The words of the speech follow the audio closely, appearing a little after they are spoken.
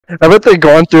I bet they've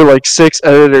gone through like 6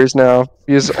 editors now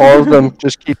because all of them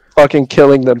just keep fucking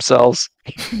killing themselves.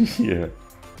 Yeah.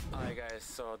 Alright guys,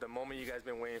 so the moment you guys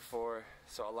been waiting for,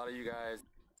 so a lot of you guys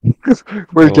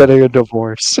We're getting a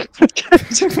divorce. It's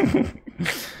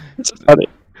funny.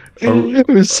 It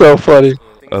was so funny.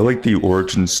 I like the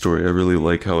origin story. I really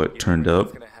like how it turned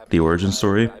out. The origin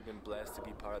story.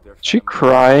 She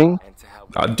crying?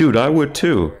 Dude, I would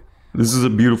too. This is a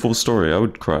beautiful story. I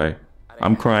would cry.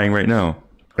 I'm crying right now.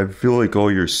 I feel like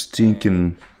all your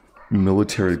stinking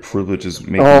military privileges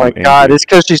make Oh you my angry. god, it's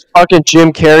because she's fucking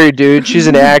Jim Carrey, dude. She's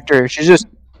an actor. She just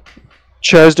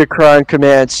chose to cry in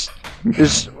commands.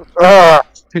 Just, I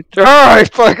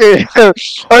fucking, I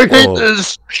hate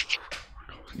this.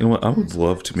 You know what? I would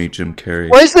love to meet Jim Carrey.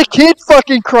 Why is the kid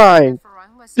fucking crying?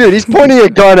 Dude, he's pointing a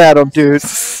gun at him, dude.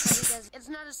 It's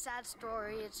not a sad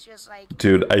story, it's just like...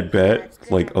 Dude, I bet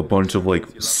like a bunch of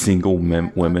like single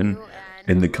women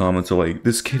in the comments are like,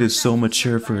 this kid is so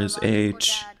mature for his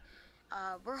age.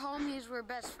 We're homies, we're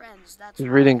best friends. That's He's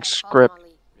reading script.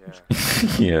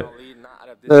 Yeah.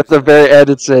 At the very end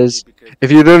it says,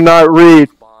 if you do not read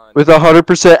with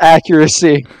 100%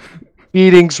 accuracy,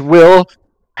 beatings will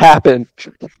happen.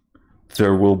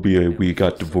 There will be a We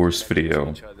Got Divorced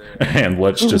video. And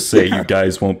let's just say you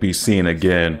guys won't be seen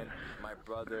again.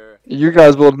 You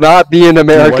guys will not be in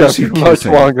America Dude, for much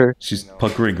longer. She's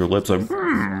puckering her lips like, Is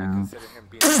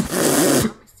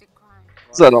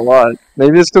that a lot?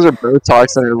 Maybe it's because her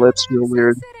Botox and her lips feel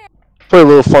weird. Play a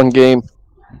little fun game.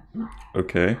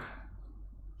 Okay.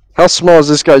 How small is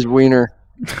this guy's wiener?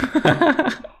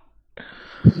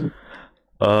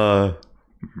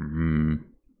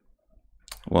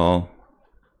 Well.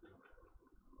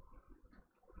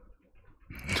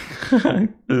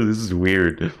 This is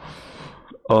weird.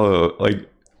 Oh, like,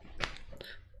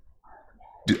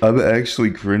 dude, I'm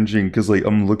actually cringing because like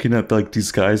I'm looking at like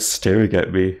these guys staring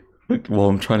at me like while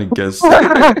I'm trying to guess.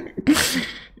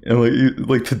 And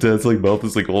like the dad's like mouth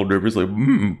is like all nervous, like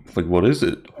like what is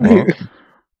it? Huh?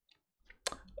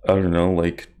 I don't know,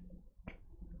 like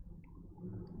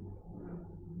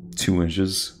 2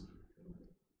 inches.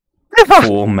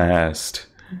 Full mast.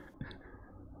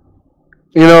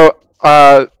 You know,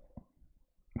 I'll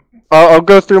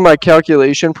go through my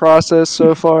calculation process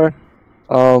so far.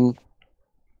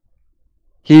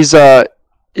 He's got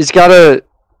a,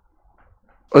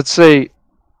 let's say,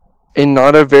 a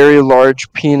not a very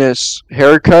large penis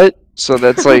haircut, so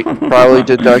that's like probably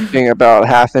deducting about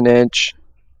half an inch.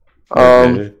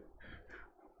 Okay.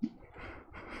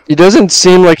 He doesn't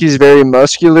seem like he's very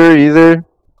muscular either.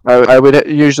 I would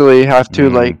usually have to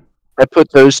like, I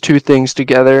put those two things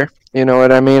together. You know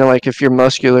what I mean? Like if you're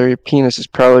muscular, your penis is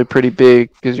probably pretty big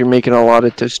because you're making a lot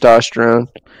of testosterone.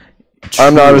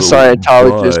 I'm not a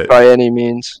Scientologist by any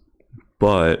means.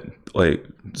 But like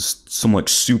some like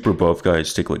super buff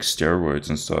guys take like steroids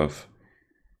and stuff.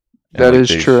 And, That like,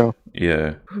 is true.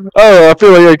 Yeah. Oh, I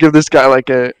feel like I give this guy like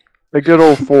a good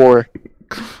old 4.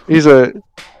 He's a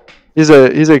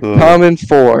common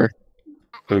 4.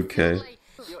 Okay.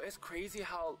 Yo, it's crazy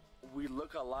how we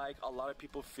look alike. A lot of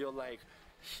people feel like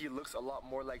he looks a lot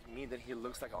more like me than he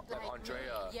looks like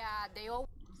Andrea. Yeah, they all...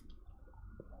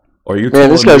 Are you Man,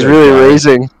 this telling guy's me really a guy-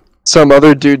 raising some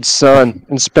other dude's son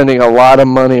and spending a lot of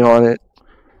money on it.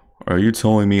 Are you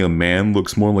telling me a man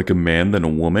looks more like a man than a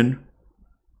woman?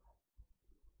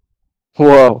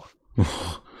 Whoa.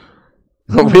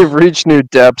 We've reached new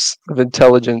depths of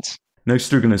intelligence. Next,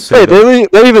 they're gonna say Hey, that-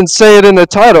 they even say it in the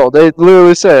title. They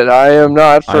literally said, I am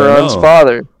not Farron's know.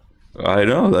 father. I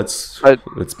know it's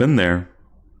been there.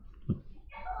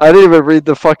 I didn't even read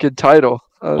the fucking title.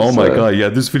 Oh my god, yeah,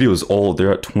 this video is old.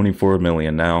 They're at 24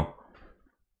 million now.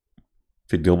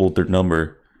 They doubled their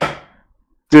number.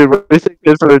 Dude, what do you think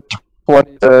is for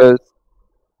the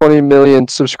 20 million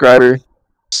subscriber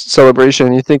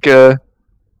celebration? You think they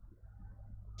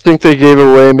gave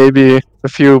away maybe a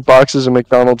few boxes of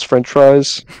McDonald's French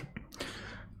fries?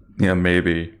 Yeah,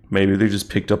 maybe. Maybe they just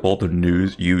picked up all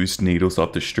the used needles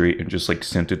off the street and just like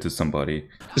sent it to somebody.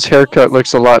 His haircut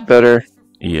looks a lot better.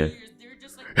 Yeah.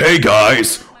 Hey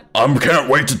guys, can't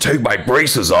wait to take my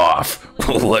braces off.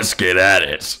 Let's get at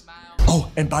it.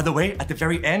 Oh, and by the way, at the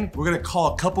very end, we're gonna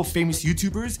call a couple famous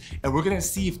YouTubers, and we're gonna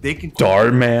see if they can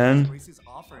Dhar Mann. braces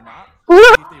off or not. No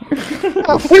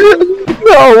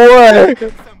way!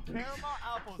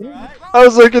 I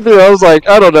was looking through, I was like,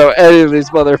 I don't know any of these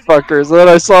motherfuckers. And then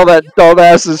I saw that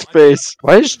dumbass's face.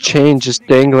 Why is chain just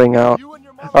dangling out?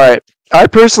 Alright, I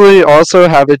personally also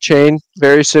have a chain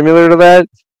very similar to that,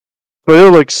 but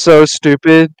it looks so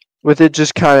stupid with it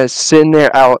just kind of sitting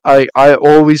there out. I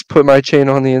always put my chain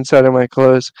on the inside of my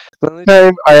clothes. The only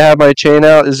time I have my chain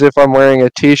out is if I'm wearing a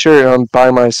t-shirt and I'm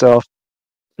by myself.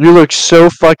 You look so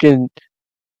fucking,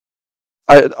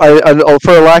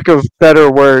 for lack of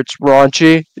better words,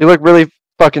 raunchy. You look really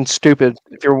fucking stupid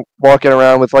if you're walking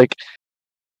around with like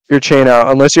your chain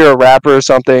out, unless you're a rapper or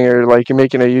something, or like you're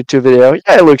making a YouTube video.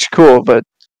 Yeah, it looks cool, but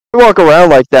you walk around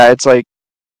like that, it's like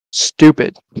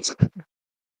stupid.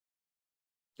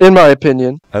 In my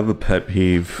opinion. I have a pet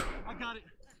peeve.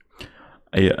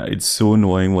 It's so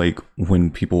annoying, like when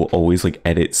people always like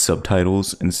edit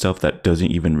subtitles and stuff that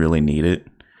doesn't even really need it.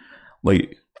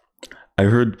 Like, I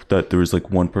heard that there was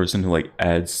like one person who like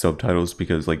adds subtitles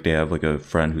because like they have like a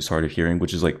friend who's hard of hearing,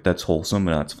 which is like, that's wholesome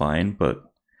and that's fine, but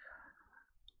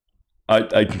I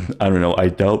don't know. I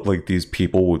doubt like these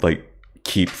people would like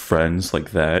keep friends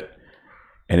like that,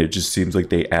 and it just seems like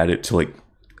they add it to like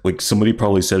somebody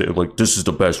probably said it like, this is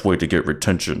the best way to get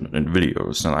retention in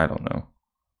videos, and I don't know.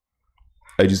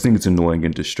 I just think it's annoying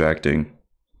and distracting.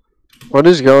 What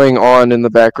is going on in the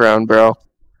background, bro?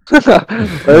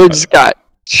 They just got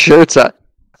shirts on.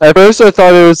 At first I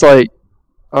thought it was like,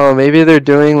 oh, maybe they're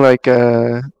doing like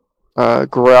a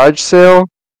garage sale.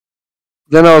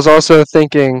 Then I was also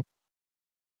thinking,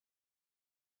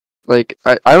 like,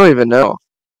 I don't even know.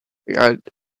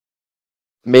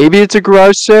 Maybe it's a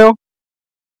garage sale?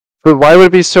 But why would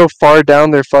it be so far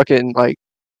down their fucking, like,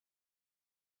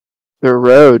 their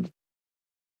road?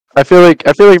 I feel like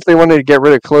if they wanted to get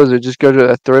rid of clothes, they'd just go to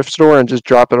a thrift store and just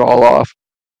drop it all off.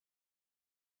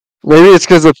 Maybe it's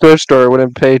because the thrift store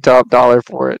wouldn't pay top dollar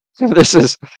for it. This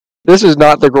is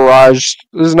not the garage.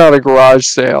 This is not a garage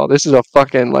sale. This is a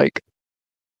fucking like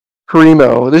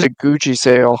primo. This is a Gucci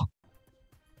sale.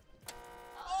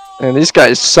 And these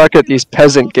guys suck at these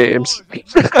peasant games.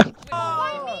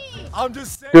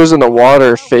 Goes in the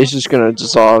water, face is gonna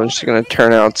dissolve, and she's gonna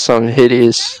turn out some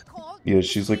hideous. Yeah,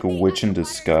 she's like a witch in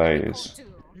disguise.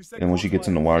 And when she gets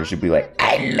in the water, she'll be like,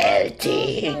 I'm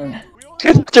melting.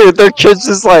 Dude, their kid's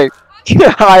just like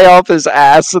high off his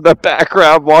ass in the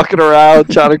background, walking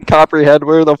around, trying to comprehend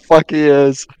where the fuck he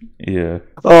is. Yeah.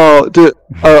 Oh, dude,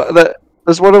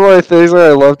 that's one of my things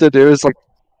that I love to do is like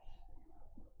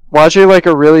watching like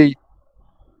a really,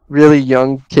 really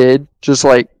young kid just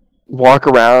like walk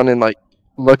around and like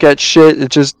look at shit. It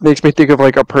just makes me think of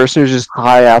like a person who's just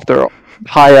high off their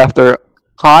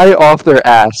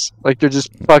ass. Like they're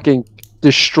just fucking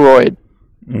destroyed.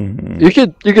 Mm-hmm.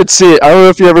 You could see it. I don't know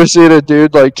if you ever seen a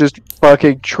dude like just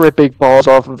fucking tripping balls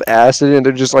off of acid and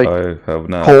they're just like I have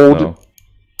not, cold no.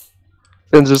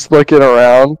 and just looking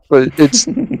around, but it's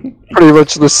pretty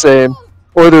much the same.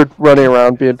 Or they're running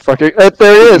around being fucking. There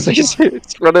he is. He's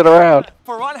running around.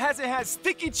 Farhan hasn't had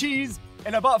sticky cheese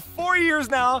in about 4 years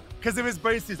now because of his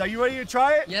braces. Are you ready to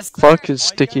try it? Yes. Fuck is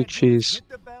sticky cheese.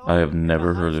 I have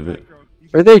never heard of it.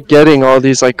 Where are they getting all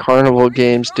these like carnival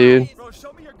games, dude?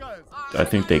 I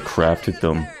think they crafted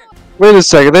them. Wait a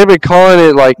second, they've been calling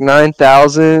it like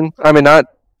 9,000. I mean, not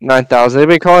 9,000. They've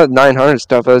been calling it 900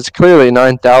 stuff. It's clearly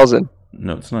 9,000.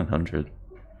 No, it's 900.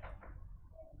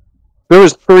 There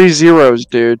was 3 zeros,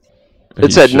 dude. Are It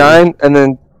you said sure? 9 and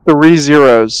then 3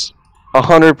 zeros.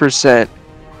 100%.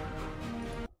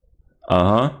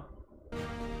 Uh-huh.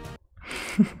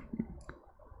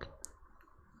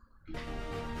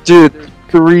 Dude,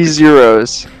 3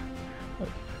 zeros.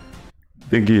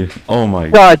 Thank you. Oh my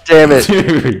God damn it.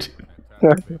 dude.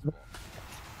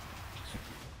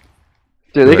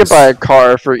 Dude, they could buy a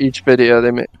car for each video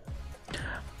they make.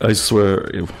 I swear,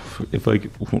 if I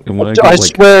when I get I like,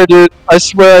 swear, dude. I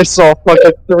swear I saw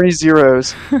fucking 3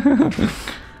 zeros.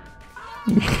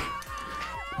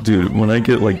 dude, when I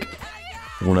get like,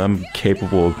 when I'm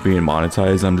capable of being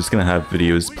monetized, I'm just gonna have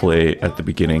videos play at the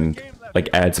beginning, like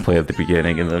ads play at the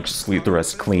beginning, and then just leave the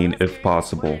rest clean if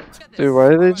possible. Dude, why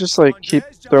do they just like keep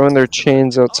throwing their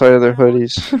chains outside of their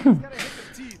hoodies?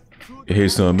 Hey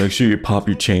son, make sure you pop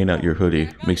your chain out your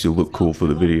hoodie. Makes you look cool for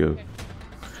the video.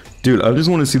 Dude, I just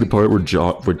want to see the part where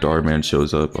Dhar Mann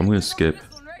shows up. I'm gonna skip.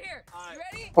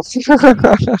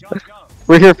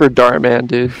 We're here for Dhar Mann,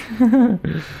 dude.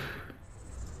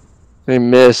 They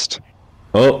missed.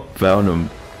 Oh, found him.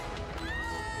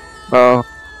 Oh.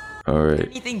 Alright.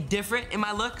 Anything different in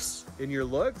my looks? In your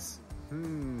looks?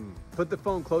 Put the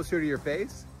phone closer to your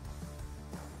face.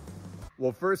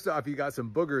 Well, first off, you got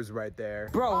some boogers right there.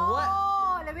 Bro, what?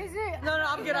 Oh, let me see. No,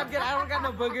 I'm good. I don't got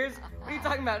no boogers. What are you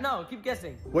talking about? No, keep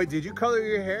guessing. Wait, did you color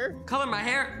your hair? Color my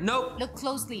hair? Nope. Look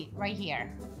closely, right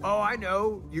here. Oh, I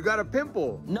know. You got a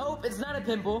pimple. Nope, it's not a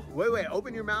pimple. Wait,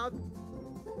 open your mouth.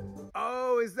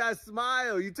 Oh, it's that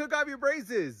smile. You took off your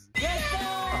braces. Yes,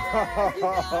 sir!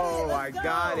 Oh, I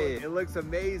got it. It looks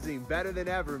amazing. Better than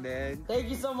ever, man. Thank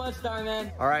you so much, Dhar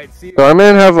Mann. All right, see you. Dhar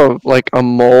Mann have a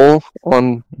mole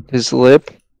on his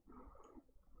lip?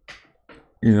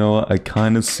 You know what? I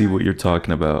kind of see what you're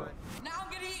talking about. Now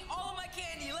I'm gonna eat all of my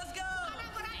candy. Let's go.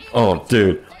 Oh,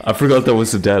 dude. I forgot that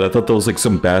was the dad. I thought that was like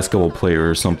some basketball player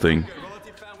or something.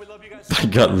 I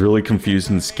got really confused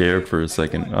and scared for a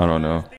second. I don't know.